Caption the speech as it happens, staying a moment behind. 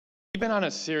been on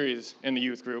a series in the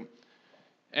youth group,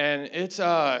 and it's,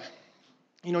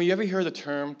 you ever hear the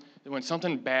term that when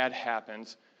something bad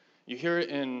happens, you hear it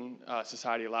in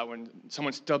society a lot when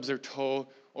someone stubs their toe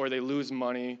or they lose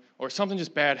money or something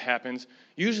just bad happens.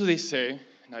 Usually they say,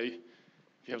 now if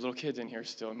you have little kids in here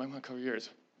still, it might want to cover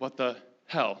yours, what the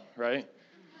hell, right?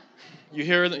 You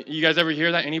guys ever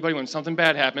hear that? Anybody when something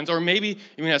bad happens? Or maybe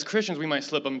even as Christians, we might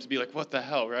slip them to be like, what the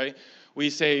hell, right? We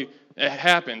say it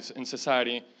happens in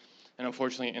society and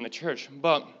unfortunately in the church.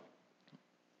 But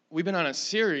we've been on a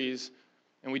series,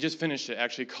 and we just finished it,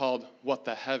 actually called What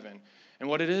the Heaven. And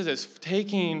what it is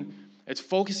it's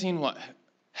focusing what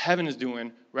heaven is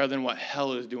doing rather than what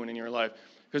hell is doing in your life.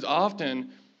 Because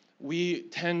often we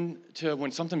tend to,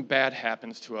 when something bad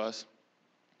happens to us,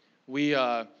 we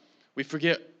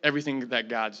forget everything that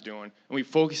God's doing, and we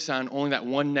focus on only that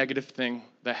one negative thing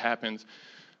that happens.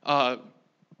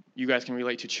 You guys can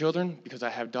relate to children, because I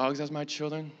have dogs as my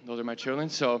children. Those are my children.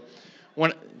 So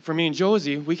for me and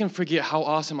Josie, we can forget how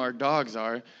awesome our dogs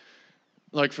are.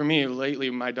 Like for me, lately,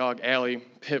 my dog, Allie,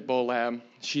 pit bull lab,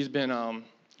 she's been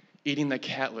eating the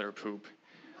cat litter poop.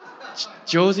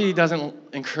 Josie doesn't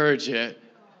encourage it.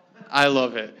 I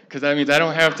love it, because that means I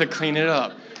don't have to clean it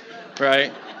up,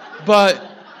 right? But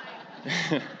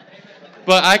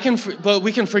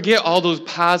we can forget all those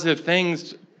positive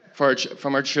things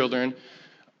from our children,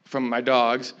 from my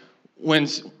dogs, when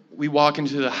we walk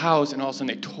into the house and all of a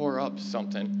sudden they tore up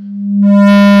something.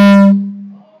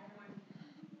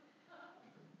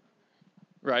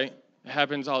 Right? It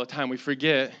happens all the time. We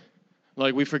forget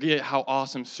how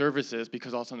awesome service is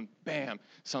because all of a sudden, bam,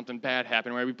 something bad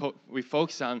happened. Right? We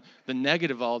focus on the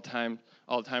negative all the time,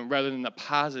 rather than the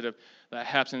positive that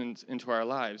happens into our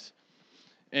lives.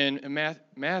 In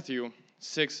Matthew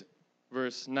 6,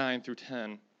 verse 9 through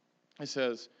 10, it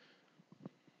says,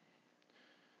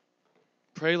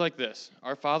 "Pray like this: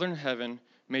 Our Father in heaven,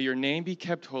 may your name be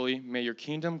kept holy, may your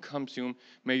kingdom come soon,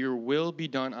 may your will be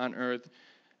done on earth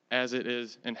as it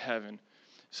is in heaven."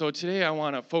 So today I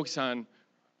want to focus on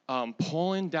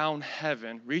pulling down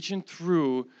heaven, reaching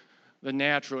through the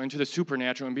natural into the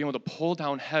supernatural, and being able to pull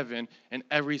down heaven in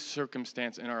every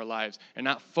circumstance in our lives, and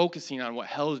not focusing on what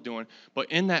hell is doing,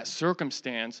 but in that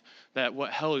circumstance that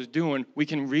what hell is doing, we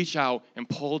can reach out and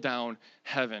pull down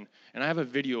heaven. And I have a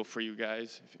video for you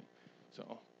guys.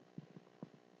 So.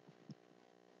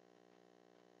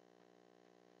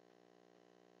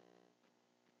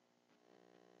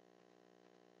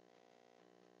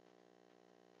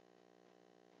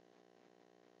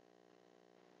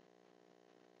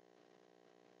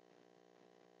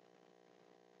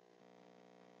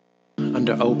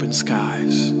 Under open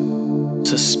skies,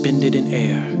 suspended in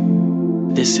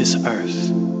air, this is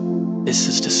earth, this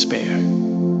is despair,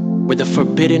 where the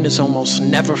forbidden is almost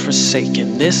never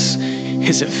forsaken. This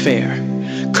isn't fair.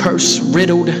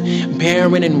 Curse-riddled,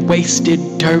 barren and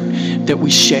wasted dirt that we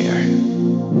share.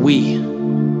 We,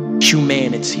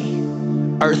 humanity,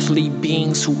 earthly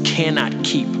beings who cannot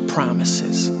keep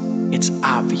promises. It's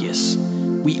obvious.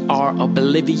 We are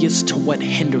oblivious to what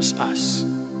hinders us.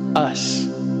 Us,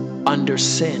 under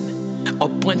sin. A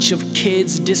bunch of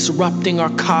kids disrupting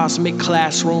our cosmic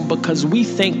classroom because we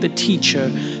think the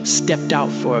teacher stepped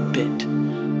out for a bit.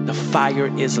 The fire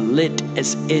is lit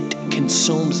as it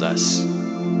consumes us.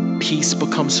 Peace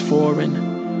becomes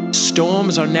foreign.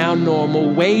 Storms are now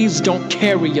normal. Waves don't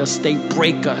carry us, they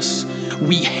break us.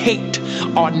 We hate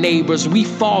our neighbors. We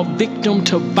fall victim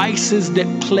to vices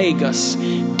that plague us.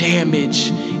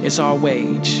 Damage is our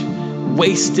wage.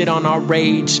 Wasted on our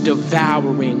rage,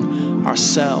 devouring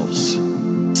ourselves.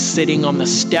 Sitting on the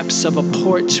steps of a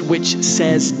porch which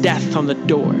says death on the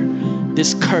door.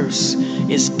 This curse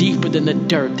is deeper than the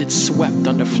dirt that's swept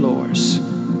under floors.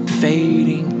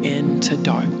 Fading into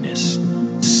darkness,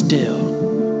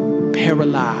 still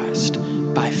paralyzed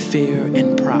by fear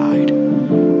and pride.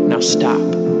 Now stop.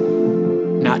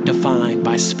 Not defined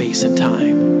by space and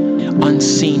time.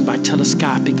 Unseen by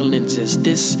telescopic lenses.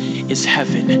 This is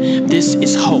heaven. This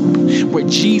is hope, where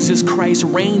Jesus Christ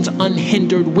reigns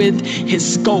unhindered with his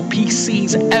scope. He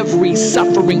sees every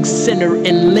suffering sinner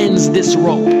and lends this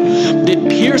rope that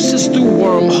pierces through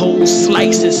wormholes,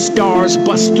 slices stars,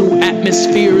 busts through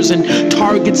atmospheres, and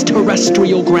targets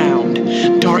terrestrial ground.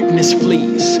 Darkness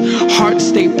flees,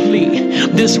 hearts they plead.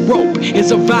 This rope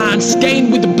is a vine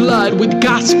stained with blood, with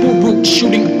gospel roots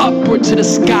shooting upward to the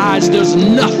skies. There's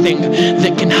nothing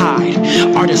that can hide.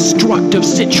 Our destructive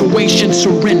situation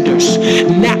surrenders.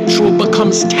 Natural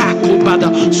becomes tackled by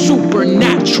the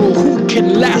supernatural, who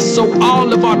can lasso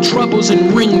all of our troubles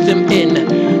and ring them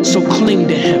in. So cling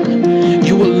to him.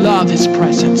 You will love of his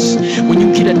presence. When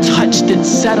you get a touch that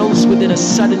settles within a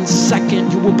sudden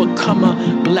second, you will become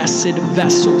a blessed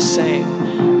vessel,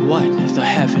 saying, what the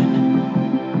heaven?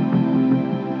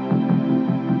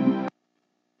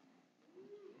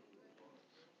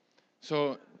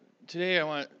 So today I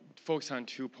want to focus on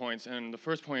 2 points, and the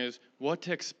first point is what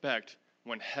to expect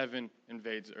when heaven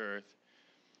invades earth.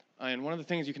 And one of the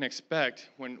things you can expect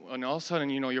when all of a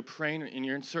sudden, you're praying and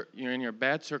you're in your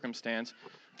bad circumstance,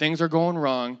 things are going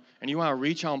wrong, and you want to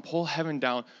reach out and pull heaven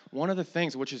down. One of the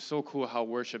things, which is so cool how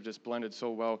worship just blended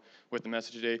so well with the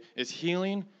message today, is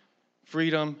healing,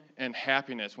 freedom, and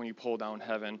happiness when you pull down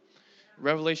heaven.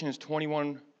 Revelation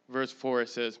 21, verse 4, it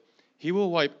says, he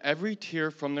will wipe every tear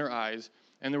from their eyes,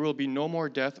 and there will be no more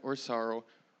death or sorrow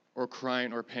or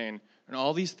crying or pain. And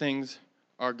all these things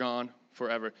are gone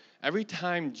forever. Every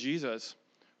time Jesus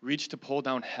reached to pull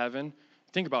down heaven,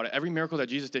 think about it. Every miracle that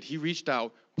Jesus did, he reached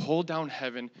out, pulled down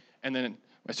heaven, and then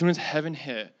as soon as heaven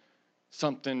hit,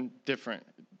 something different.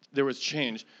 There was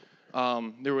change.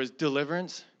 There was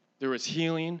deliverance. There was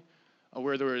healing.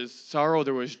 Where there was sorrow,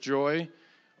 there was joy.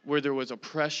 Where there was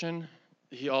oppression,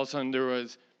 all of a sudden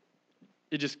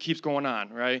it just keeps going on,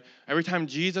 right? Every time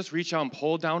Jesus reached out and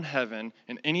pulled down heaven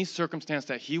in any circumstance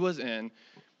that he was in,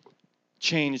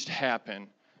 change happened.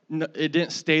 It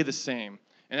didn't stay the same.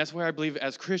 And that's where I believe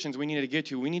as Christians we need to get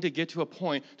to. We need to get to a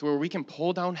point to where we can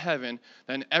pull down heaven,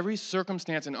 that in every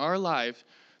circumstance in our life,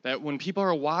 that when people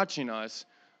are watching us,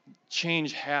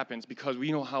 change happens because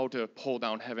we know how to pull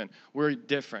down heaven. We're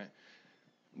different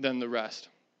than the rest.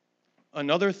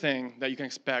 Another thing that you can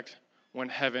expect when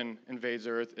heaven invades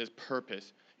earth is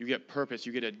purpose. You get purpose,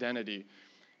 you get identity.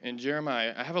 In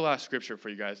Jeremiah, I have a lot of scripture for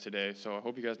you guys today, so I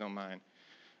hope you guys don't mind.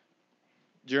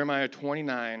 Jeremiah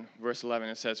 29, verse 11,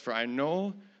 it says, for I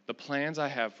know the plans I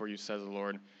have for you, says the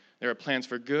Lord. They are plans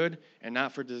for good and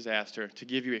not for disaster, to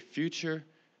give you a future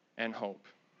and hope.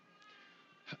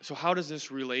 So how does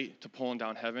this relate to pulling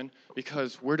down heaven?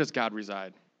 Because where does God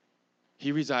reside?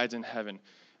 He resides in heaven.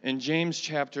 In James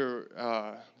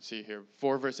chapter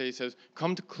 4, verse 8 says,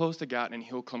 come close to God and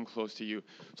he'll come close to you.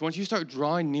 So once you start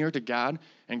drawing near to God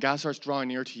and God starts drawing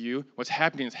near to you, what's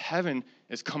happening is heaven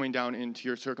is coming down into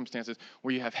your circumstances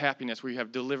where you have happiness, where you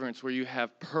have deliverance, where you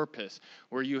have purpose,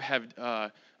 where you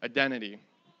have identity.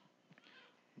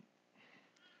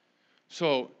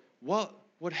 So what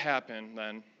would happen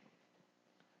then?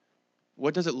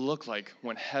 What does it look like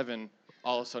when heaven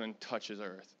all of a sudden touches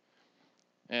earth?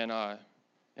 And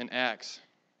in Acts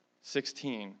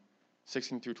 16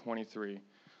 through 23.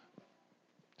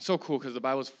 So cool because the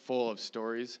Bible is full of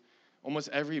stories. Almost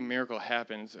every miracle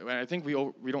happens. And I think we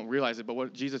don't realize it, but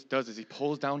what Jesus does is he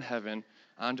pulls down heaven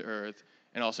onto earth,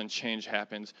 and all of a sudden change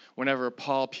happens. Whenever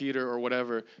Paul, Peter, or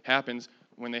whatever happens,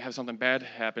 when they have something bad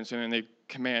happen, so then they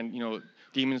command,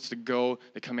 demons to go,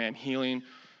 they command healing.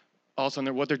 All of a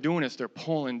sudden, what they're doing is they're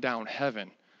pulling down heaven.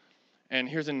 And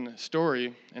here's a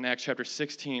story in Acts chapter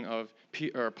 16 of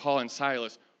Paul and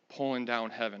Silas pulling down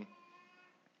heaven.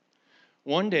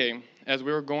 One day, as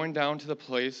we were going down to the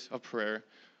place of prayer,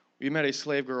 we met a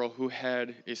slave girl who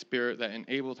had a spirit that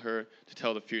enabled her to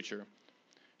tell the future.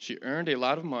 She earned a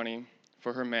lot of money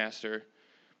for her master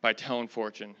by telling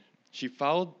fortune. She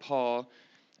followed Paul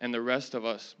and the rest of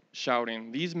us,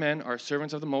 shouting, these men are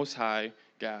servants of the Most High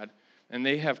God, and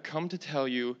they have come to tell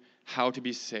you how to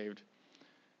be saved.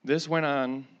 This went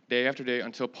on day after day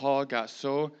until Paul got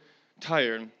so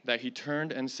tired that he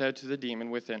turned and said to the demon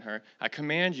within her, I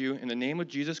command you in the name of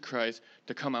Jesus Christ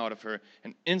to come out of her.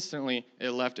 And instantly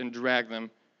it left and dragged them.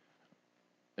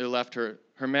 It left her.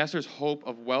 Her master's hope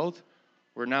of wealth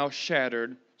were now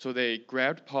shattered, so they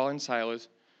grabbed Paul and Silas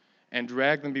and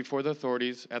dragged them before the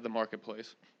authorities at the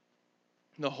marketplace.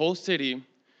 The whole city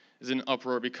is in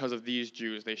uproar because of these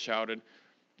Jews, they shouted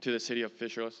to the city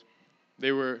officials. They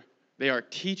are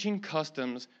teaching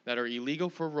customs that are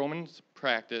illegal for Romans'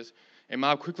 practice. A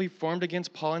mob quickly formed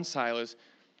against Paul and Silas,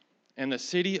 and the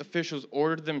city officials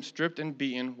ordered them stripped and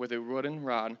beaten with a wooden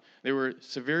rod. They were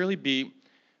severely beat,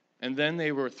 and then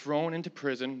they were thrown into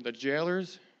prison. The jailer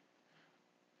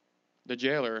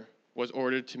was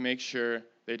ordered to make sure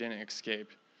they didn't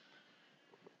escape.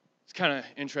 It's kind of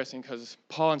interesting because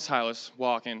Paul and Silas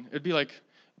walking, it'd be like,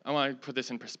 I want to put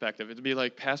this in perspective. It'd be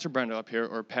like Pastor Brenda up here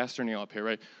or Pastor Neil up here,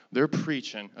 right? They're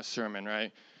preaching a sermon,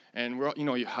 right? And we're,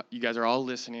 you guys are all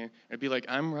listening. It'd be like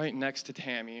I'm right next to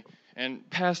Tammy, and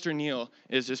Pastor Neil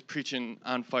is just preaching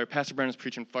on fire. Pastor Brenda's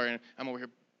preaching fire, and I'm over here.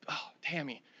 Oh,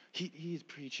 Tammy, she's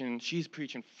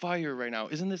preaching fire right now.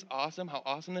 Isn't this awesome? How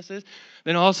awesome this is?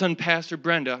 Then all of a sudden, Pastor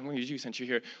Brenda, I'm going to use you since you're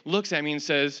here, looks at me and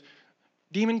says,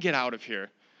 "Demon, get out of here."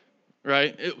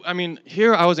 Right?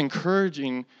 Here I was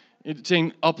encouraging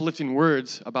saying uplifting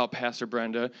words about Pastor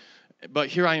Brenda, but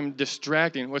here I am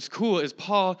distracting. What's cool is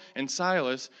Paul and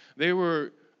Silas, they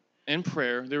were in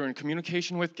prayer, they were in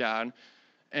communication with God,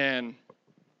 and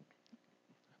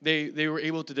they were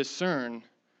able to discern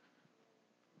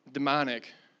demonic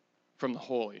from the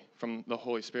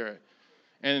Holy Spirit.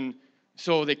 And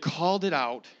so they called it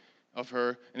out of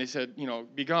her, and they said,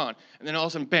 be gone. And then all of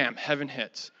a sudden, bam, heaven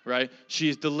hits, right?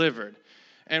 She's delivered.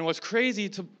 And what's crazy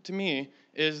to me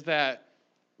is that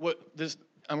I'm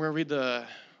going to read the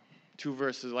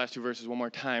last two verses one more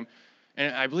time.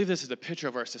 And I believe this is a picture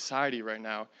of our society right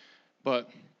now. But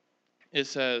it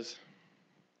says,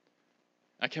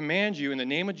 I command you in the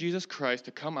name of Jesus Christ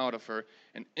to come out of her.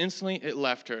 And instantly it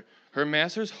left her. Her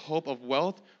master's hope of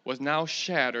wealth was now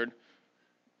shattered.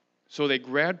 So they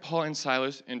grabbed Paul and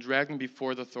Silas and dragged them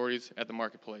before the authorities at the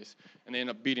marketplace. And they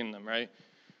ended up beating them, right?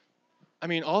 I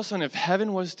mean, all of a sudden, if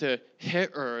heaven was to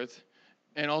hit earth,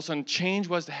 and all of a sudden change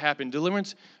was to happen,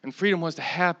 deliverance and freedom was to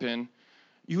happen,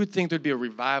 you would think there'd be a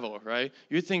revival, right?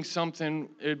 You would think it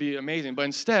would be amazing. But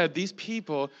instead, these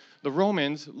people, the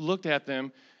Romans, looked at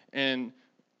them and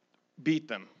beat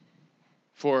them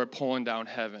for pulling down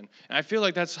heaven. And I feel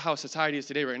like that's how society is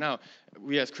today right now.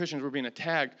 We as Christians, we're being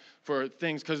attacked for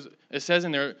things because it says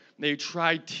in there, they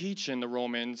tried teaching the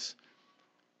Romans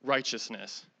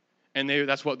righteousness. And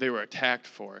that's what they were attacked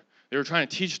for. They were trying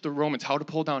to teach the Romans how to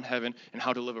pull down heaven and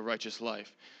how to live a righteous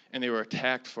life. And they were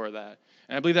attacked for that.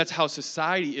 And I believe that's how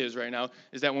society is right now,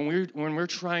 is that when we're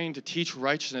trying to teach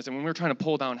righteousness and when we're trying to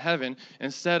pull down heaven,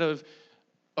 instead of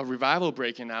a revival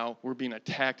breaking out, we're being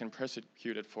attacked and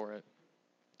persecuted for it.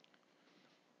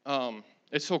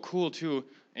 It's so cool, too,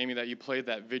 Amy, that you played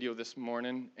that video this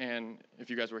morning. And if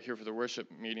you guys were here for the worship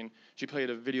meeting, she played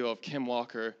a video of Kim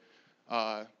Walker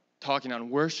talking on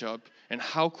worship and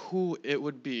how cool it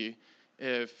would be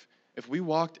if we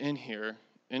walked in here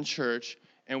in church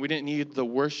and we didn't need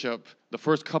the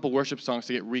first couple worship songs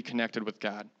to get reconnected with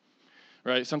God,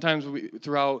 right? Sometimes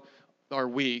throughout our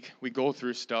week, we go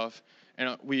through stuff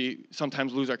and we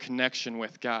sometimes lose our connection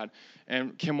with God.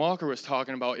 And Kim Walker was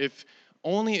talking about if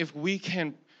we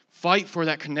can fight for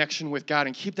that connection with God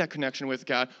and keep that connection with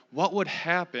God, what would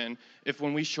happen if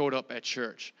when we showed up at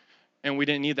church and we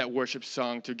didn't need that worship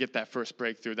song to get that first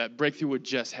breakthrough? That breakthrough would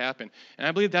just happen. And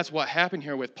I believe that's what happened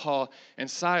here with Paul and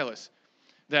Silas,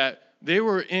 that they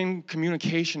were in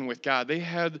communication with God. They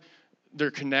had their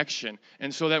connection.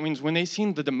 And so that means when they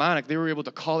seen the demonic, they were able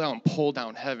to call out and pull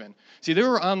down heaven. See, they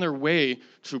were on their way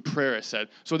to prayer, it said.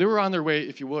 So they were on their way,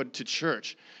 if you would, to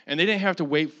church. And they didn't have to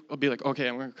wait, be like, okay,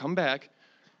 I'm going to come back,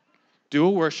 do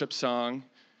a worship song,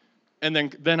 and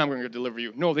then I'm going to deliver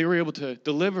you. No, they were able to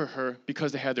deliver her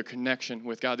because they had their connection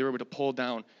with God. They were able to pull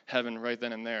down heaven right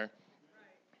then and there.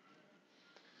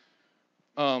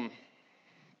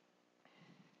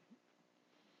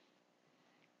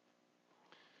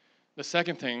 The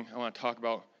second thing I want to talk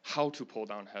about, how to pull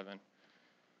down heaven.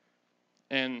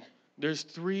 And there's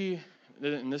three,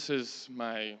 and this is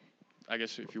my, I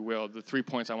guess if you will, the 3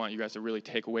 points I want you guys to really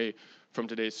take away from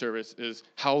today's service is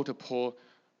how to pull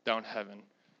down heaven.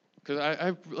 Because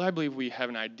I believe we have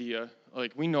an idea,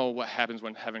 like we know what happens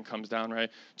when heaven comes down, right?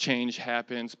 Change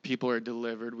happens, people are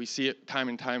delivered. We see it time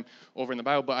and time over in the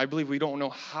Bible, but I believe we don't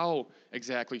know how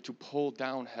exactly to pull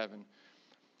down heaven.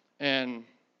 And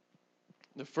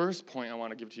the first point I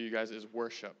want to give to you guys is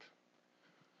worship.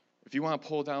 If you want to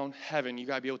pull down heaven, you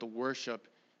got to be able to worship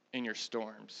in your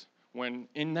storms. When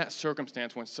in that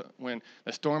circumstance, when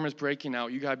the storm is breaking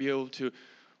out, you got to be able to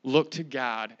look to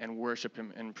God and worship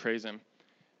Him and praise Him.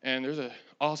 And there's an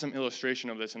awesome illustration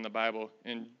of this in the Bible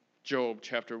in Job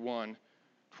chapter 1,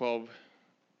 12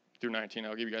 through 19.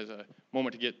 I'll give you guys a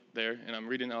moment to get there, and I'm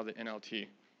reading out of the NLT.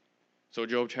 So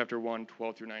Job chapter 1,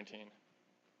 12 through 19.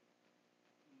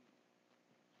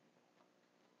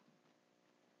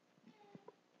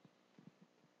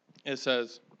 It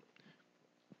says,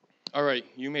 all right,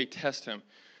 you may test him.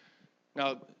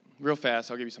 Now, real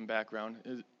fast, I'll give you some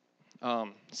background.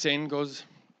 Satan goes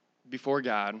before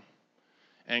God,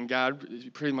 and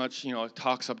God pretty much,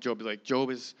 talks up Job. Like,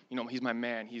 Job is, he's my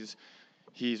man.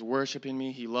 He's worshiping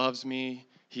me. He loves me.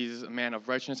 He's a man of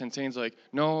righteousness. And Satan's like,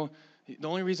 no, the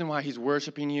only reason why he's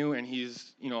worshiping you and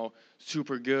he's,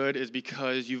 super good is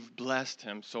because you've blessed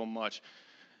him so much.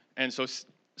 And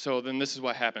so then this is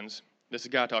what happens. This is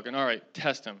God talking. All right,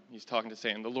 test him. He's talking to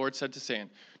Satan. The Lord said to Satan,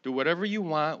 do whatever you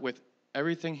want with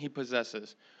everything he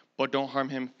possesses, but don't harm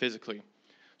him physically.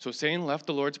 So Satan left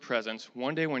the Lord's presence.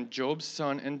 One day when Job's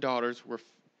son and daughters were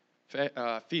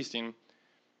feasting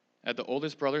at the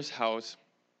oldest brother's house,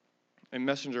 a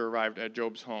messenger arrived at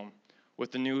Job's home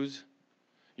with the news,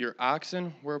 Your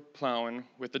oxen were plowing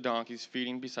with the donkeys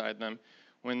feeding beside them.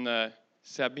 When the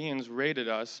Sabaeans raided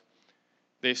us,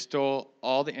 they stole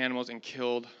all the animals and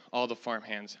killed all the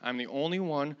farmhands. I'm the only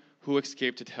one who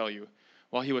escaped to tell you."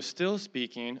 While he was still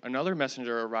speaking, another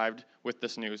messenger arrived with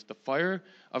this news. "The fire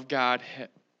of God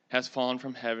has fallen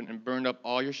from heaven and burned up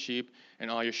all your sheep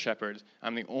and all your shepherds.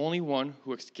 I'm the only one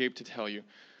who escaped to tell you."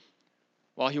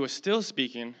 While he was still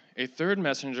speaking, a third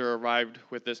messenger arrived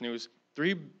with this news.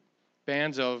 "3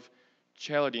 bands of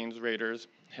Chaldeans raiders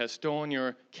has stolen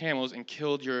your camels and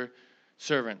killed your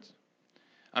servants.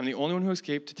 I'm the only one who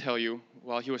escaped to tell you."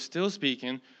 While he was still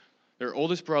speaking, their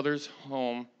oldest brother's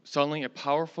home, suddenly a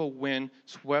powerful wind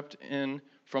swept in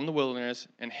from the wilderness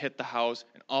and hit the house,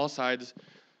 and all sides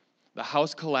the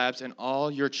house collapsed, and all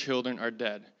your children are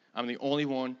dead. I'm the only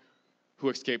one who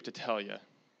escaped to tell you.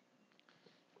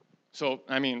 So,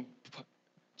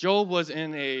 Job was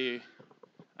in a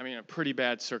pretty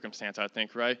bad circumstance, I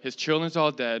think, right? His children's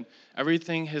all dead.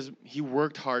 Everything he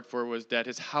worked hard for was dead.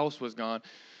 His house was gone.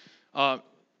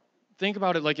 Think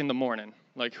about it like in the morning.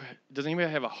 Like, does anybody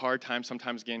have a hard time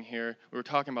sometimes getting here? We were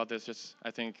talking about this just,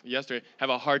 I think, yesterday. Have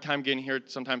a hard time getting here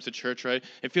sometimes to church, right?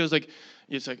 It feels like,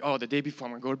 it's like, oh, the day before,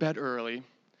 I'm going to go to bed early.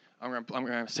 I'm going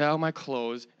to set out my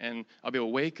clothes, and I'll be able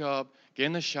to wake up, get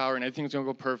in the shower, and everything's going to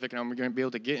go perfect, and I'm going to be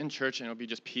able to get in church, and it'll be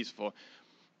just peaceful.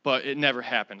 But it never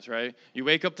happens, right? You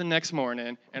wake up the next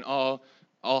morning, and all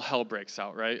hell breaks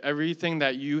out, right? Everything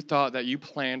that you thought that you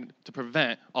planned to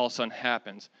prevent all of a sudden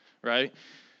happens, right?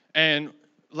 And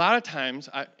a lot of times,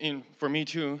 for me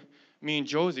too, me and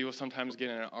Josie will sometimes get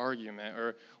in an argument,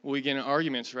 or we get in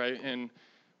arguments, right? And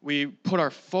we put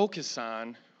our focus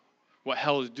on what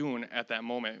hell is doing at that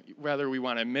moment, whether we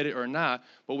want to admit it or not.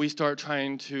 But we start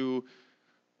trying to,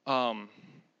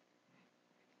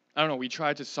 we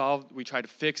try to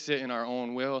fix it in our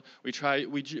own will. We try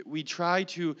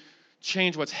to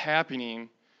change what's happening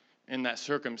in that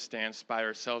circumstance by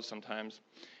ourselves sometimes.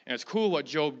 And it's cool what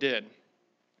Job did.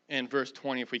 In verse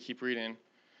 20, if we keep reading,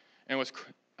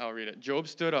 I'll read it. "Job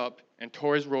stood up and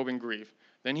tore his robe in grief.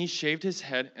 Then he shaved his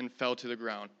head and fell to the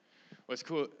ground." What's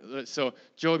cool? So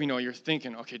Job, you're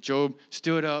thinking, okay, Job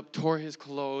stood up, tore his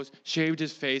clothes, shaved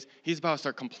his face. He's about to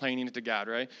start complaining to God,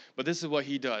 right? But this is what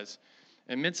he does.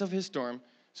 In the midst of his storm,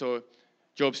 so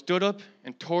Job stood up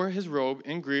and tore his robe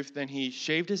in grief. Then he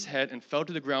shaved his head and fell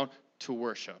to the ground to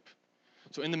worship.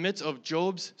 So in the midst of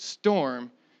Job's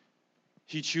storm,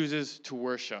 he chooses to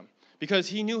worship because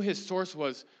he knew his source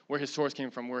was where his source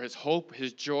came from, where his hope,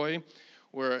 his joy,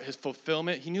 where his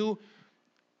fulfillment. He knew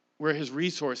where his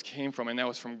resource came from, and that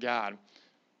was from God.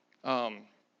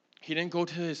 He didn't go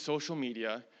to his social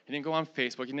media. He didn't go on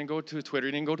Facebook. He didn't go to Twitter.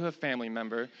 He didn't go to a family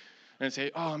member and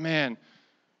say, "Oh, man,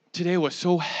 today was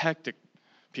so hectic,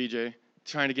 PJ,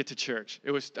 trying to get to church."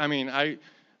 It was, I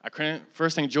couldn't.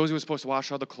 First thing, Josie was supposed to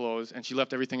wash all the clothes, and she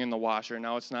left everything in the washer.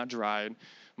 Now it's not dried.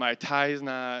 My tie is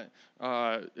not,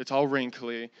 it's all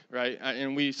wrinkly, right?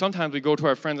 And sometimes we go to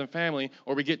our friends and family,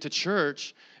 or we get to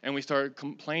church, and we start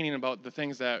complaining about the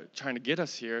things that are trying to get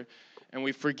us here, and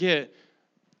we forget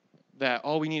that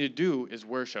all we need to do is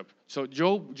worship. So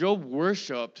Job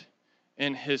worshiped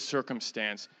in his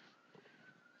circumstance.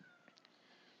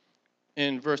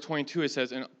 In verse 22, it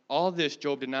says, "In all this,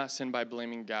 Job did not sin by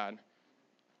blaming God."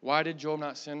 Why did Job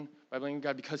not sin by blaming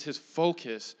God? Because his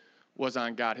focus was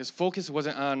on God. His focus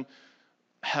wasn't on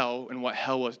hell and what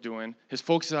hell was doing. His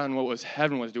focus was on what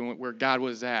heaven was doing, where God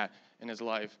was at in his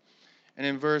life. And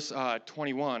in verse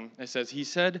 21, it says, he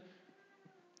said,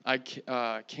 "I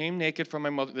came naked from my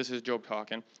mother." This is Job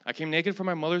talking. "I came naked from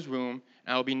my mother's womb,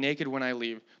 and I will be naked when I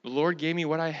leave. The Lord gave me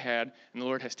what I had, and the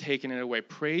Lord has taken it away.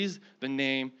 Praise the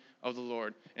name of the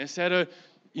Lord." And instead of,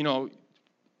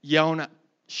 yelling,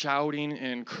 shouting,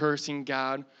 and cursing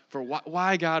God for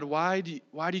why God, why did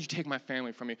you take my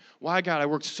family from me? Why, God, I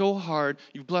worked so hard.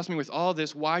 You've blessed me with all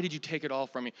this. Why did you take it all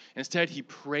from me? Instead, he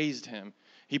praised him.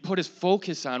 He put his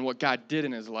focus on what God did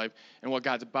in his life and what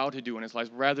God's about to do in his life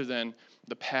rather than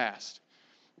the past.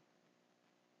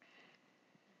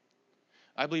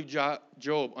 I believe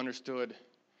Job understood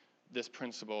this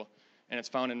principle, and it's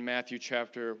found in Matthew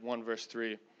chapter 1, verse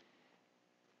 3.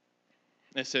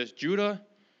 It says, Judah.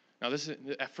 Now, this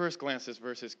is, at first glance, this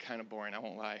verse is kind of boring, I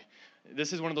won't lie.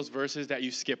 This is one of those verses that you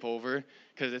skip over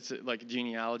because it's like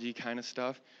genealogy kind of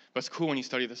stuff. But it's cool when you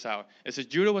study this out. It says,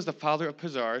 Judah was the father of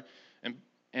Pizar,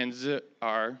 and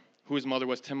Zar, whose mother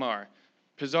was Tamar.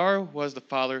 Pizar was the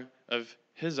father of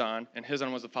Hizon, and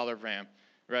Hizon was the father of Ram.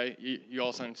 Right? You all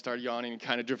of a sudden started yawning and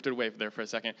kind of drifted away there for a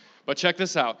second. But check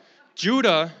this out.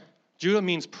 Judah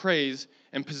means praise,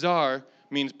 and Pizar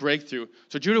means breakthrough.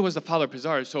 So Judah was the father of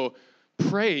Pizar, so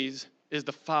praise is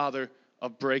the father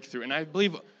of breakthrough. And I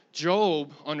believe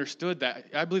Job understood that.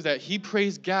 I believe that he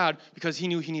praised God because he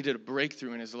knew he needed a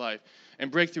breakthrough in his life.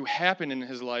 And breakthrough happened in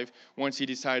his life once he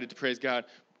decided to praise God.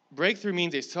 Breakthrough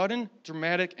means a sudden,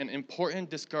 dramatic, and important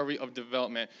discovery of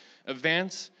development,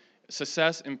 advance,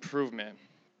 success, improvement.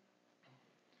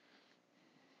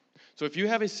 So if you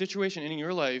have a situation in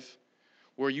your life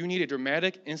where you need a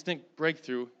dramatic, instant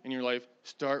breakthrough in your life,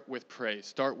 start with praise,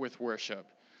 start with worship.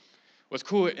 What's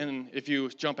cool, and if you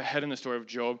jump ahead in the story of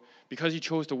Job, because he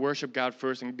chose to worship God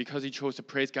first and because he chose to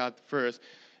praise God first,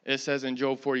 it says in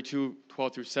Job 42,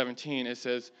 12 through 17, it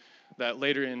says that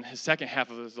later in his second half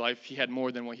of his life, he had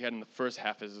more than what he had in the first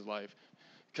half of his life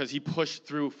because he pushed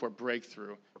through for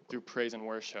breakthrough through praise and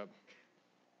worship.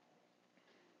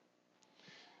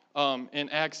 In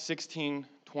Acts 16,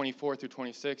 24 through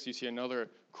 26, you see another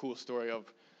cool story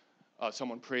of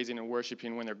someone praising and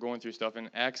worshiping when they're going through stuff. In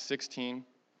Acts 16,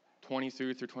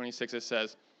 23 through 26, it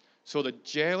says, "So the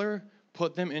jailer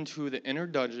put them into the inner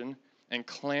dungeon and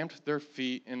clamped their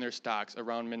feet in their stocks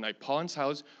around midnight. Paul and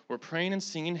Silas were praying and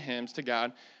singing hymns to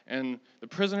God, and the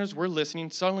prisoners were listening.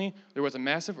 Suddenly, there was a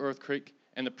massive earthquake,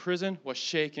 and the prison was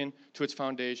shaken to its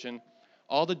foundation.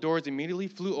 All the doors immediately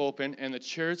flew open, and the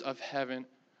chairs of heaven,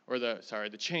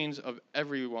 the chains of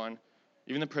everyone,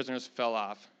 even the prisoners, fell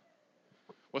off."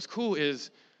 What's cool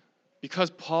is because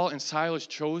Paul and Silas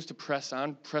chose to press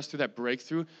through that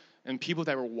breakthrough, and people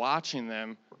that were watching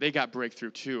them, they got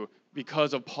breakthrough too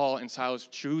because of Paul and Silas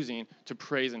choosing to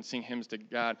praise and sing hymns to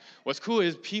God. What's cool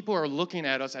is people are looking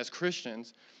at us as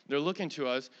Christians. They're looking to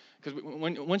us because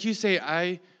once you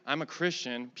say, I'm a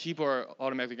Christian, people are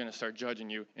automatically going to start judging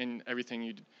you in everything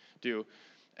you do.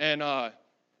 And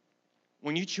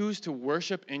when you choose to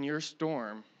worship in your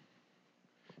storm,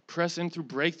 press in through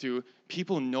breakthrough,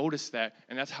 people notice that,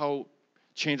 and that's how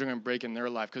change are going to break in their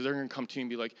life, because they're going to come to you and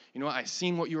be like, you know what, I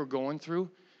seen what you were going through,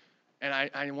 and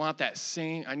I want that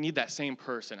same, I need that same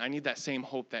person. I need that same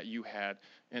hope that you had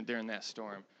during that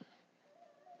storm.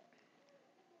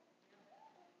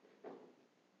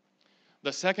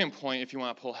 The second point, if you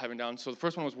want to pull heaven down, so the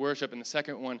first one was worship, and the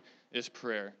second one is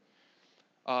prayer.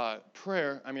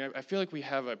 Prayer, I feel like we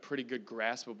have a pretty good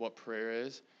grasp of what prayer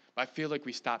is, but I feel like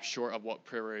we stop short of what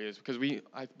prayer is, because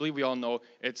I believe we all know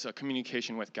it's a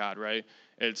communication with God, right?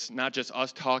 It's not just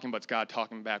us talking, but it's God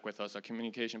talking back with us, a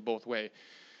communication both way.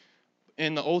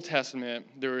 In the Old Testament,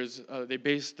 they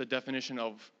based the definition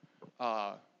of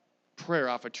prayer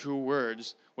off of two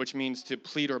words, which means to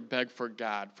plead or beg for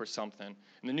God for something.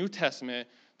 In the New Testament,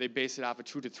 they base it off of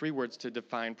 2 to 3 words to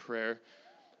define prayer.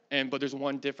 But there's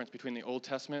one difference between the Old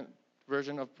Testament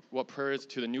version of what prayer is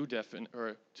to the new definition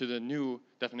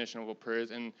of what prayer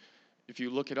is. And if you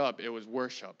look it up, it was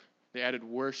worship. They added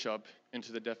worship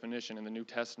into the definition in the New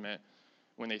Testament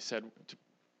when they said to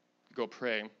go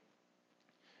pray.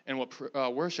 And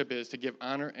what worship is, to give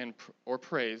honor or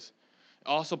praise. It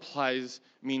also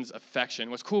means affection.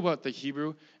 What's cool about the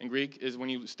Hebrew and Greek is when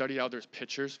you study out, there's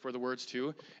pictures for the words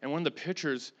too. And one of the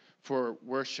pictures for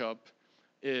worship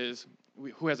is,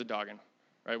 who has a dog in?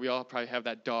 Right? We all probably have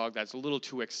that dog that's a little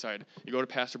too excited. You go to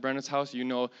Pastor Brenda's house, you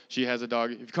know she has a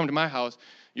dog. If you come to my house,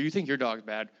 you think your dog's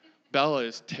bad. Bella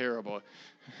is terrible.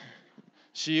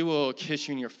 She will kiss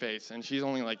you in your face, and she's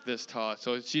only like this tall.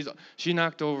 So she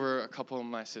knocked over a couple of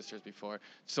my sisters before.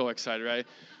 So excited, right?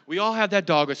 We all have that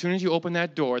dog. As soon as you open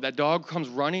that door, that dog comes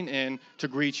running in to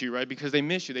greet you, right? Because they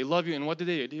miss you. They love you. And what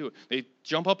do? They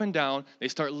jump up and down. They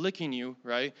start licking you,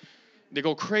 right? They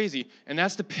go crazy. And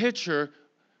that's the picture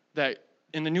that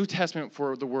in the New Testament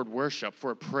for the word worship,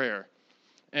 for prayer.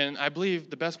 And I believe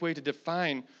the best way to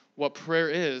define what prayer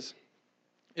is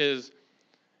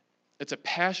it's a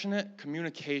passionate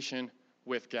communication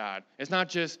with God. It's not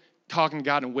just talking to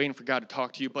God and waiting for God to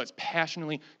talk to you, but it's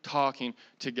passionately talking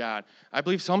to God. I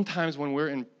believe sometimes when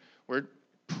we're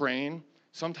praying,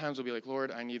 sometimes we'll be like,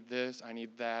 Lord, I need this, I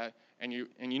need that, and you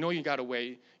know you got to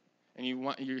wait, and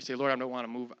you say, Lord, I don't want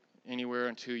to move anywhere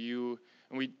until you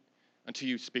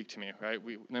speak to me, right?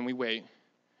 Then we wait,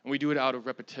 and we do it out of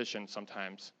repetition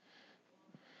sometimes.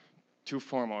 Too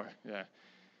formal, yeah.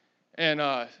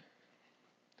 And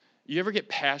you ever get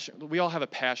passion? We all have a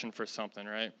passion for something,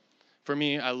 right? For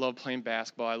me, I love playing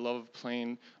basketball. I love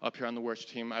playing up here on the worship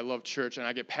team. I love church, and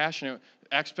I get passionate,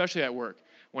 especially at work.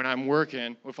 When I'm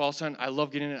working, if all of a sudden I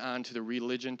love getting it onto the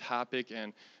religion topic,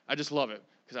 and I just love it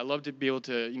because I love to be able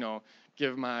to,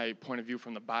 give my point of view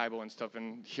from the Bible and stuff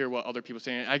and hear what other people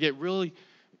say. And I get really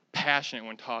passionate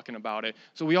when talking about it.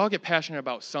 So we all get passionate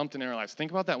about something in our lives. Think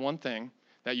about that one thing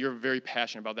that you're very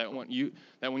passionate about. That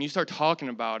when you start talking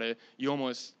about it,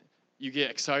 you get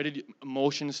excited,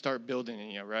 emotions start building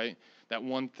in you, right? That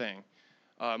one thing.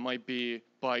 It might be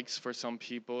bikes for some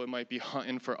people. It might be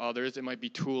hunting for others. It might be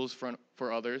tools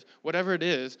for others. Whatever it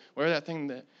is, whatever that thing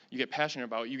that you get passionate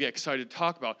about, you get excited to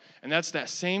talk about. And that's that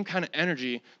same kind of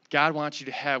energy God wants you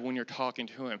to have when you're talking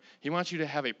to him. He wants you to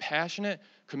have a passionate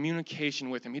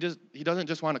communication with him. He doesn't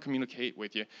just want to communicate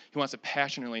with you. He wants to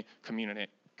passionately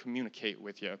communicate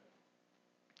with you.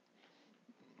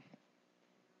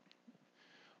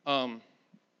 And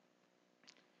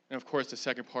of course, the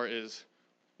second part is,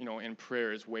 in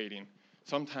prayer is waiting.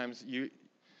 Sometimes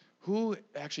who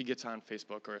actually gets on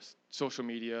Facebook or social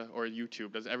media or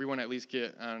YouTube? Does everyone at least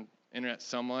get on internet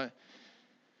somewhat?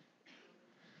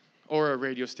 Or a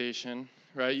radio station,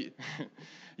 right?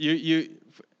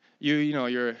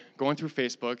 you're going through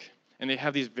Facebook, and they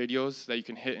have these videos that you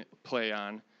can hit play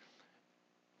on,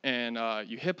 and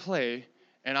you hit play,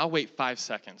 and I'll wait 5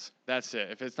 seconds. That's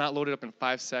it. If it's not loaded up in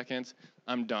 5 seconds,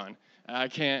 I'm done. I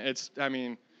can't.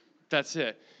 That's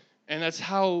it. And that's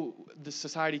how the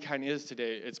society kind of is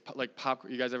today. It's like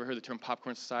popcorn. You guys ever heard the term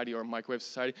popcorn society or microwave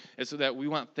society? It's so that we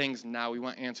want things now. We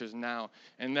want answers now.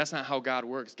 And that's not how God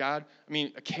works. God,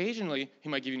 occasionally he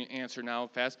might give you an answer now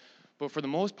fast. But for the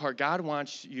most part, God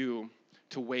wants you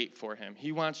to wait for him.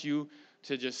 He wants you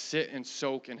to just sit and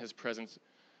soak in his presence.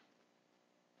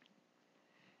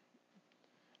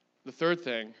 The third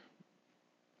thing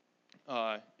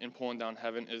in pulling down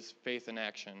heaven is faith in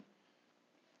action.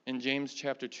 In James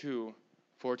chapter 2,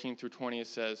 14 through 20, it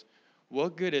says,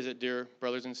 "What good is it, dear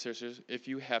brothers and sisters, if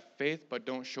you have faith but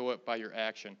don't show it by your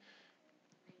action?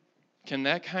 Can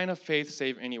that kind of faith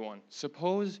save anyone?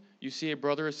 Suppose you see a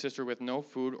brother or sister with no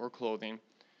food or clothing,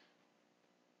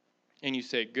 and you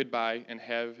say, 'Goodbye and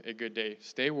have a good day.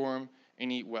 Stay warm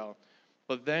and eat well.'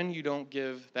 But then you don't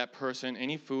give that person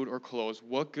any food or clothes.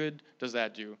 What good does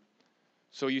that do?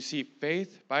 So you see,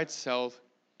 faith by itself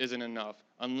isn't enough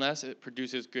unless it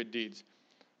produces good deeds.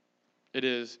 It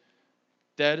is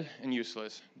dead and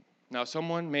useless. Now,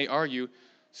 someone may argue,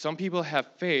 some people have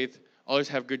faith, others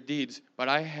have good deeds. But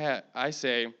I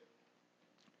say,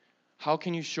 how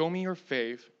can you show me your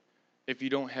faith if you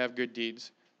don't have good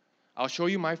deeds? I'll show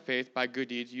you my faith by good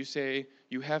deeds. You say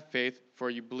you have faith,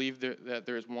 for you believe that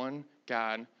there is one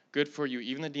God. Good for you.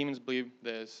 Even the demons believe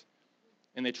this,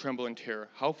 and they tremble in terror.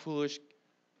 How foolish.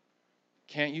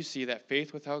 Can't you see that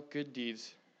faith without good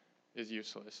deeds is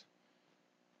useless?"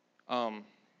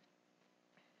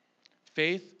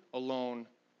 Faith alone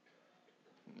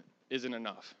isn't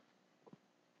enough.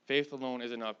 Faith alone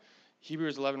isn't enough.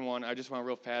 Hebrews 11:1, I just want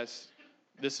real fast.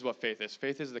 This is what faith is.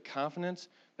 Faith is the confidence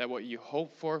that what you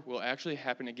hope for will actually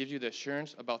happen. It gives you the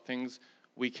assurance about things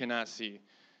we cannot see.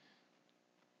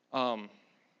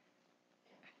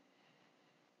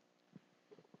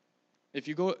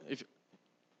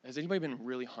 Has anybody been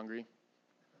really hungry?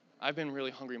 I've been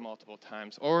really hungry multiple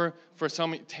times. Or for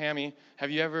Tammy, have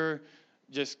you ever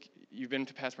you've been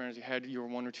to Pastor Brenner's, you had your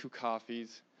 1 or 2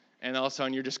 coffees, and all of a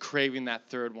sudden you're just craving that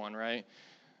third one, right?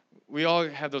 We all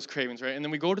have those cravings, right? And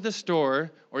then we go to the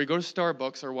store, or you go to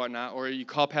Starbucks or whatnot, or you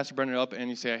call Pastor Brenner up and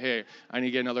you say, "Hey, I need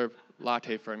to get another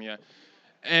latte from you."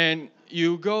 And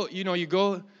you go,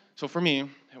 so for me,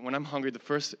 when I'm hungry, the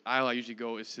first aisle I usually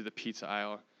go is to the pizza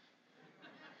aisle.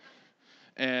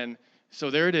 And so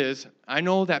there it is. I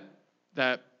know that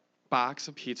box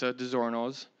of pizza,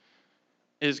 DiGiorno's,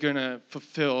 is going to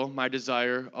fulfill my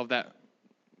desire of that,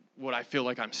 what I feel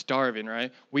like I'm starving,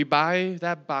 right? We buy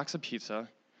that box of pizza.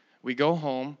 We go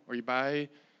home, or you buy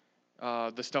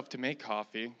the stuff to make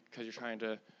coffee because you're trying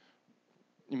to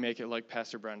make it like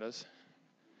Pastor Brenda's.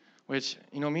 Which,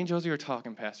 me and Josie were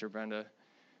talking, Pastor Brenda.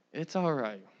 It's all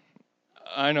right.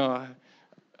 I know.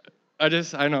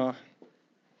 I know.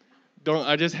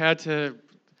 I just had to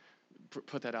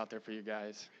put that out there for you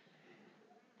guys.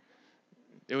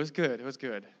 It was good. It was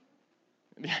good.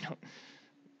 Yeah, no,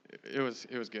 it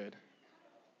was good.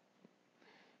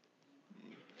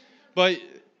 But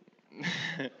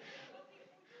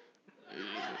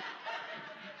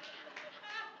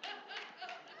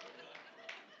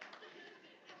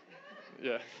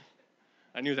yeah,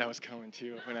 I knew that was coming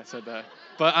too when I said that.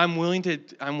 But I'm willing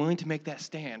to make that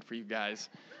stand for you guys.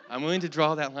 I'm willing to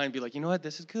draw that line and be like, you know what,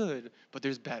 this is good, but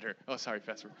there's better. Oh, sorry,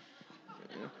 Pastor.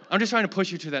 I'm just trying to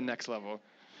push you to that next level.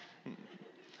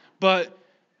 But,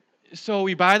 so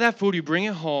we buy that food, you bring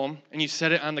it home, and you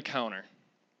set it on the counter,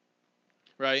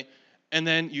 right? And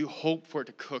then you hope for it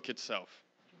to cook itself.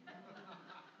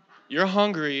 You're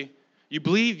hungry, you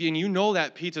believe, and you know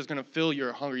that pizza is going to fill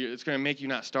your hunger, it's going to make you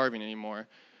not starving anymore.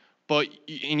 But,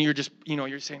 and you're just,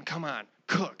 you're saying, come on,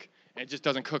 cook. And it just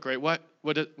doesn't cook, right? What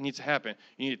needs to happen?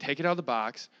 You need to take it out of the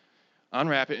box,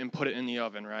 unwrap it, and put it in the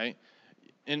oven, right?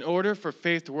 In order for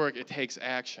faith to work, it takes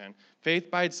action. Faith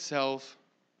by itself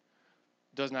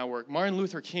does not work. Martin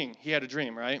Luther King, he had a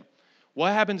dream, right?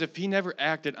 What happens if he never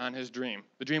acted on his dream?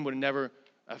 The dream would never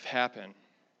have happened.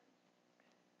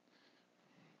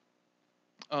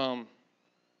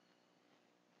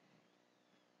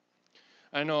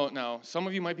 I know now, some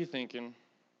of you might be thinking,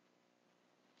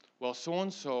 well,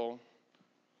 so-and-so,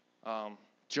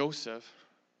 Joseph,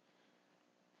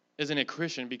 isn't a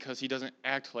Christian because he doesn't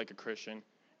act like a Christian,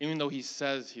 even though he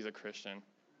says he's a Christian,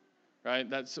 right?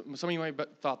 Some of you might have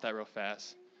thought that real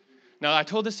fast. Now, I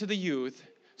told this to the youth,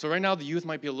 so right now the youth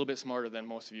might be a little bit smarter than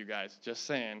most of you guys, just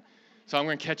saying. So I'm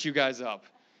going to catch you guys up.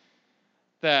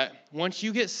 That once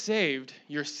you get saved,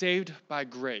 you're saved by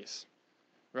grace,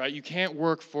 right? You can't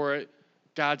work for it.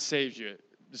 God saves you.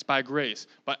 It's by grace.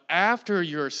 But after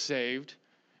you're saved,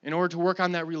 in order to work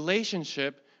on that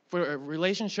relationship, for a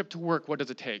relationship to work, what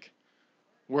does it take?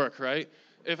 Work, right?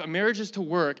 If a marriage is to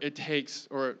work, it takes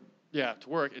work.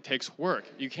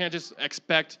 You can't just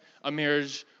expect a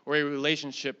marriage or a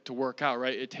relationship to work out,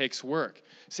 right? It takes work.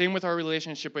 Same with our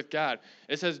relationship with God.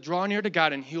 It says, draw near to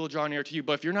God and he will draw near to you.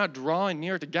 But if you're not drawing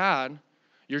near to God,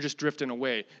 you're just drifting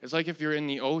away. It's like if you're in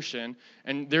the ocean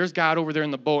and there's God over there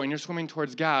in the boat and you're swimming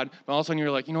towards God, but all of a sudden you're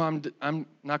like, I'm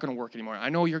not going to work anymore. I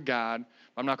know you're God,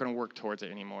 but I'm not going to work towards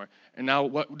it anymore. And now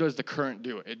what does the current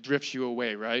do? It drifts you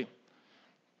away, right?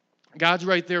 God's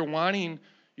right there wanting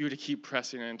you to keep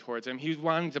pressing in towards him. He's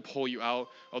wanting to pull you out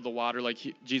of the water like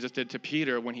Jesus did to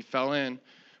Peter when he fell in,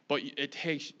 but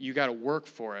you got to work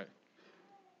for it.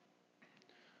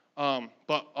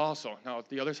 But also, now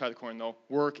the other side of the coin though,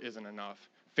 work isn't enough.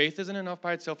 Faith isn't enough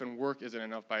by itself, and work isn't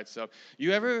enough by itself.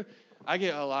 I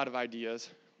get a lot of ideas.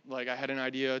 Like, I had an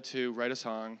idea to write a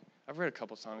song. I've written a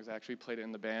couple songs, actually, played it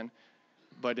in the band,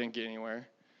 but didn't get anywhere.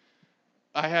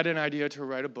 I had an idea to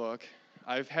write a book.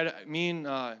 Me and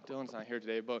Dylan's not here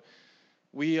today, but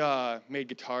we made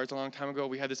guitars a long time ago.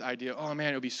 We had this idea, oh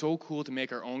man, it would be so cool to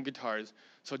make our own guitars.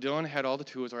 So Dylan had all the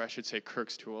tools, or I should say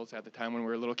Kirk's tools at the time when we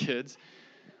were little kids.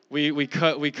 We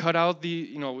cut out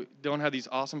Dylan had these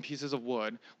awesome pieces of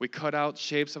wood. We cut out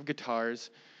shapes of guitars,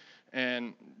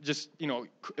 and just,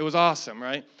 it was awesome,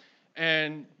 right?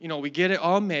 And, we get it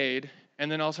all made,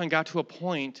 and then all of a sudden got to a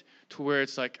point to where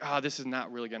it's like, this is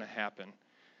not really going to happen.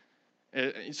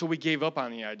 So we gave up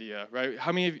on the idea, right?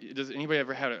 Does anybody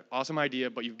ever had an awesome idea,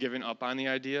 but you've given up on the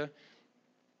idea?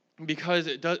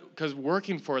 Because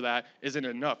working for that isn't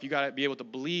enough. You got to be able to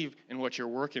believe in what you're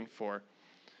working for.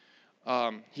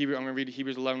 I'm going to read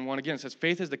Hebrews 11:1 again. It says,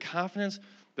 faith is the confidence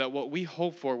that what we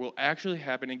hope for will actually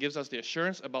happen and gives us the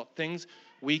assurance about things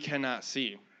we cannot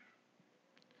see.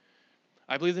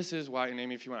 I believe this is why, and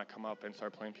Amy, if you want to come up and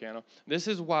start playing piano, this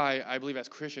is why I believe as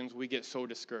Christians we get so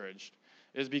discouraged,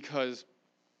 is because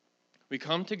we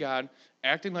come to God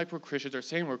acting like we're Christians or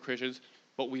saying we're Christians,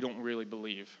 but we don't really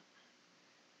believe.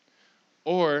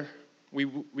 Or we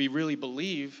really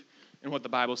believe in what the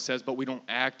Bible says, but we don't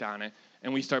act on it,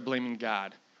 and we start blaming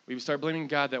God. We start blaming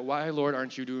God that, why, Lord,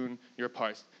 aren't you doing your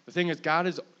part? The thing is, God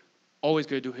is always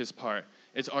going to do his part.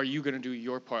 It's, are you going to do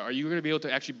your part? Are you going to be able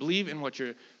to actually believe in what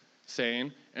you're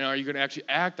saying, and are you going to actually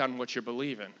act on what you're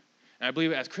believing? And I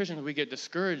believe as Christians, we get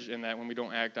discouraged in that when we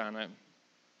don't act on it.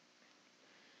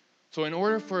 So in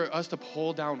order for us to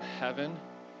pull down heaven,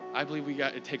 I believe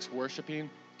it takes worshiping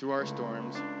through our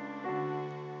storms.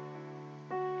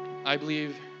 I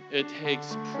believe it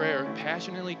takes prayer,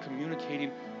 passionately communicating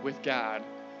with God.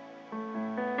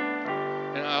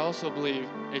 And I also believe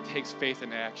it takes faith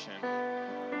in action.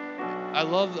 I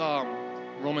love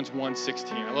Romans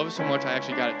 1:16. I love it so much I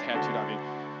actually got it tattooed on me,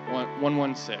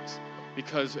 1:16.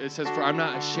 Because it says, for I'm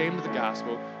not ashamed of the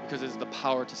gospel, because it's the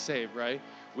power to save, right?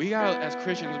 We got to, as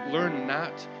Christians, learn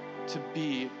not to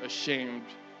be ashamed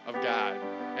of God.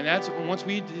 And that's, once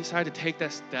we decide to take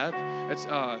that step,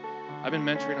 I've been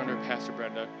mentoring under Pastor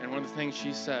Brenda, and one of the things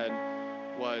she said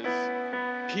was,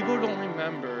 people don't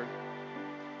remember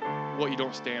what you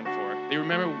don't stand for. They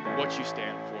remember what you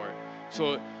stand for.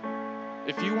 So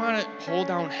if you want to pull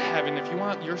down heaven, if you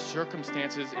want your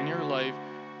circumstances in your life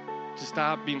to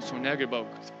stop being so negative, but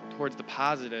towards the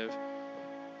positive,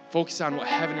 focus on what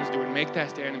heaven is doing. Make that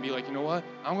stand and be like, you know what?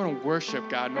 I'm going to worship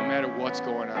God no matter what's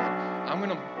going on. I'm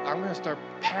going to start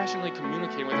passionately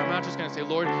communicating with him. I'm not just going to say,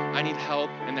 Lord, I need help,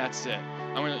 and that's it.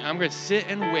 I'm going to sit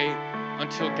and wait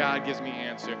until God gives me an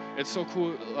answer. It's so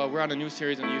cool. We're on a new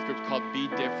series in the youth group called Be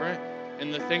Different.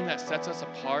 And the thing that sets us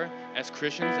apart as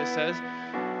Christians, it says,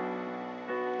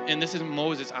 and this is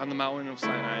Moses on the mountain of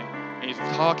Sinai, and he's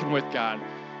talking with God.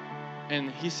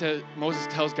 And he said, Moses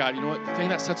tells God, you know what, the thing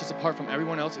that sets us apart from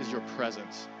everyone else is your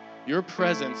presence. Your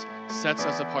presence sets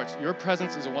us apart. Your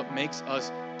presence is what makes us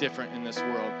different in this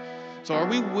world. So are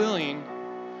we willing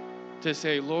to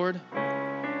say, Lord,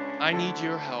 I need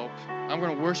your help. I'm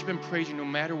going to worship and praise you no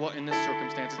matter what in this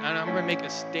circumstances. And I'm going to make a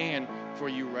stand for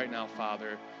you right now,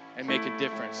 Father, and make a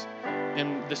difference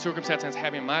in the circumstance that's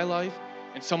happening in my life,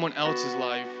 in someone else's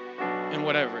life, in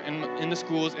whatever, in the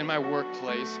schools, in my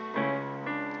workplace.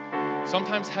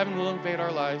 Sometimes heaven will invade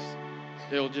our lives.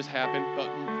 It'll just happen. But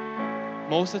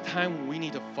most of the time, we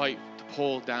need to fight to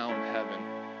pull down heaven.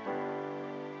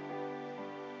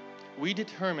 We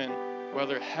determine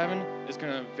whether heaven is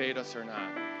going to invade us or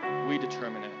not. We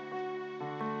determine it.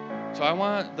 So I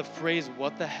want the phrase,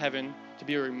 what the heaven, to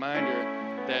be a reminder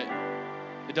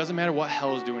that it doesn't matter what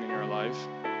hell is doing in your life.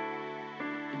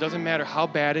 It doesn't matter how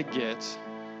bad it gets.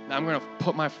 I'm going to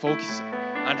put my focus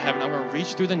on heaven. I'm going to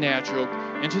reach through the natural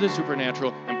into the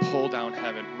supernatural and pull down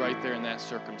heaven right there in that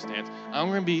circumstance.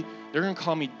 They're going to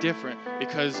call me different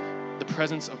because the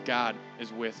presence of God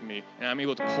is with me, and I'm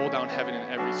able to pull down heaven in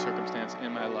every circumstance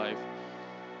in my life.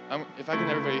 If I can,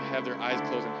 everybody have their eyes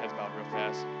closed and heads bowed real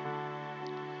fast.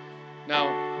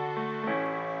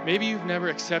 Now, maybe you've never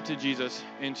accepted Jesus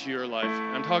into your life.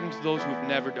 I'm talking to those who've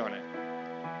never done it.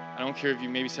 I don't care if you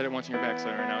maybe said it once in your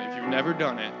backside right now. If you've never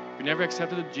done it, if you've never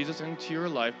accepted Jesus into your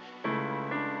life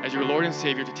as your Lord and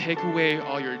Savior to take away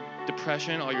all your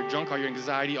depression, all your junk, all your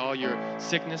anxiety, all your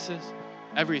sicknesses,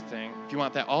 everything, if you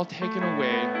want that all taken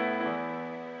away,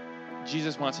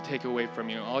 Jesus wants to take away from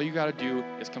you. All you got to do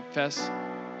is confess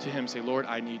to him, say, Lord,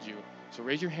 I need you. So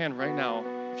raise your hand right now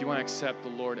if you want to accept the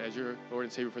Lord as your Lord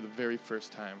and Savior for the very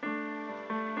first time.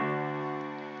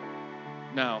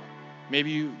 Now,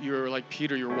 maybe you're like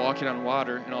Peter, you're walking on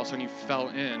water, and all of a sudden you fell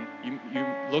in. You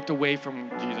looked away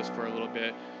from Jesus for a little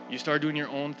bit. You started doing your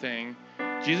own thing.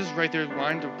 Jesus is right there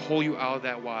wanting to pull you out of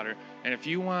that water. And if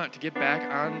you want to get back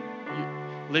on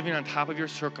living on top of your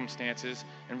circumstances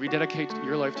and rededicate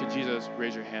your life to Jesus,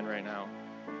 raise your hand right now.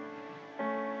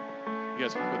 You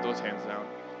guys can put those hands down.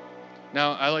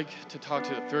 Now, I like to talk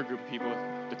to the third group of people,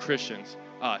 the Christians,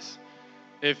 us.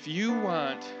 If you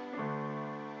want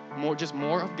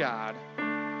more of God,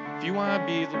 if you want to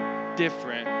be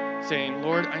different, saying,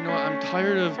 Lord, I know I'm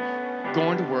tired of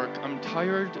going to work, I'm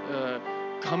tired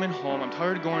coming home, I'm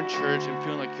tired of going to church and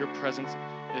feeling like your presence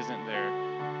isn't there.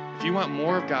 If you want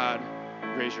more of God,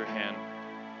 raise your hand.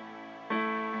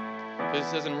 It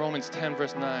says in Romans 10,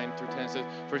 verse 9 through 10, it says,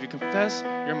 for if you confess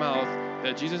your mouth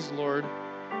that Jesus is Lord,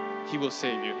 he will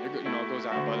save you. It goes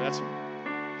on, but that's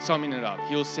summing it up.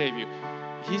 He will save you.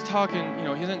 He's talking,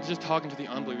 he isn't just talking to the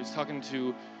unbelievers, he's talking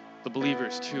to the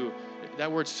believers too.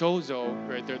 That word sozo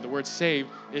right there, the word save,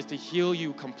 is to heal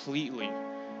you completely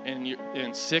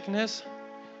in sickness.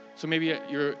 So maybe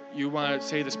you want to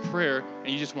say this prayer and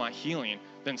you just want healing.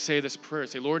 Then say this prayer.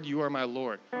 Say, Lord, you are my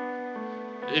Lord.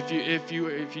 If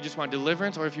you just want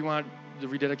deliverance, or if you want the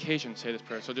rededication, say this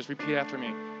prayer. So just repeat after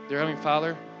me. Dear Heavenly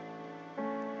Father,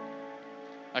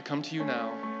 I come to you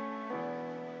now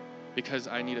because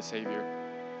I need a Savior.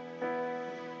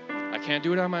 I can't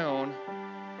do it on my own.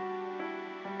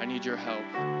 I need your help.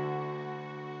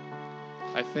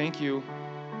 I thank you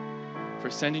for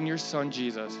sending your Son,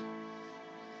 Jesus,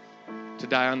 to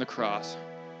die on the cross,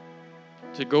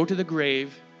 to go to the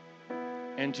grave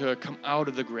and to come out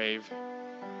of the grave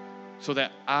so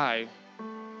that I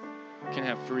can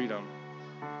have freedom,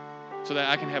 so that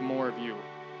I can have more of you.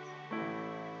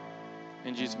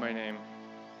 In Jesus' mighty name.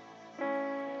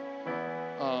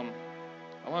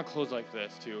 I want to close like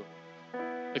this too.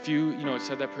 If you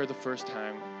said that prayer the first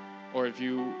time, or if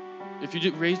you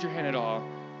just raised your hand at all,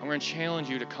 I'm going to challenge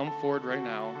you to come forward right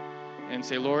now and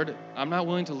say, Lord, I'm not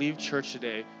willing to leave church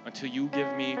today until you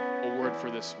give me a word for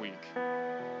this week.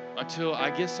 Until I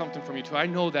get something from you too. I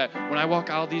know that when I walk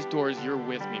out these doors, you're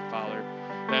with me, Father.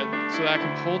 So that I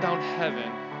can pull down heaven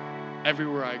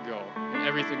everywhere I go and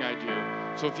everything I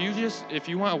do. So if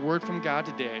you want a word from God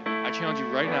today, I challenge you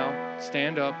right now,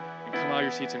 stand up and come out of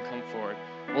your seats and come forward.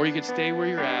 Or you can stay where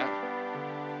you're at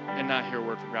and not hear a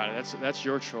word from God. That's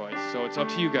your choice. So it's up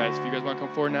to you guys. If you guys want to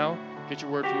come forward now, get your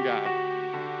word from God.